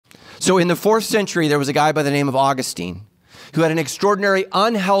So in the 4th century, there was a guy by the name of Augustine who had an extraordinary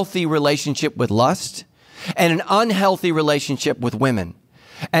unhealthy relationship with lust and an unhealthy relationship with women.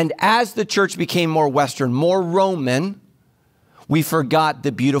 And as the church became more Western, more Roman, we forgot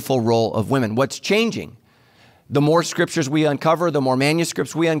the beautiful role of women. What's changing? The more scriptures we uncover, the more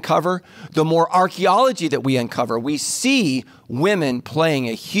manuscripts we uncover, the more archaeology that we uncover, we see women playing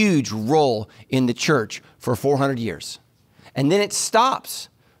a huge role in the church for 400 years. And then it stops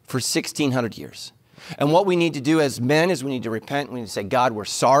for 1,600 years. And what we need to do as men is we need to repent. We need to say, God, we're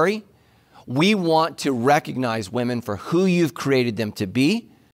sorry. We want to recognize women for who you've created them to be.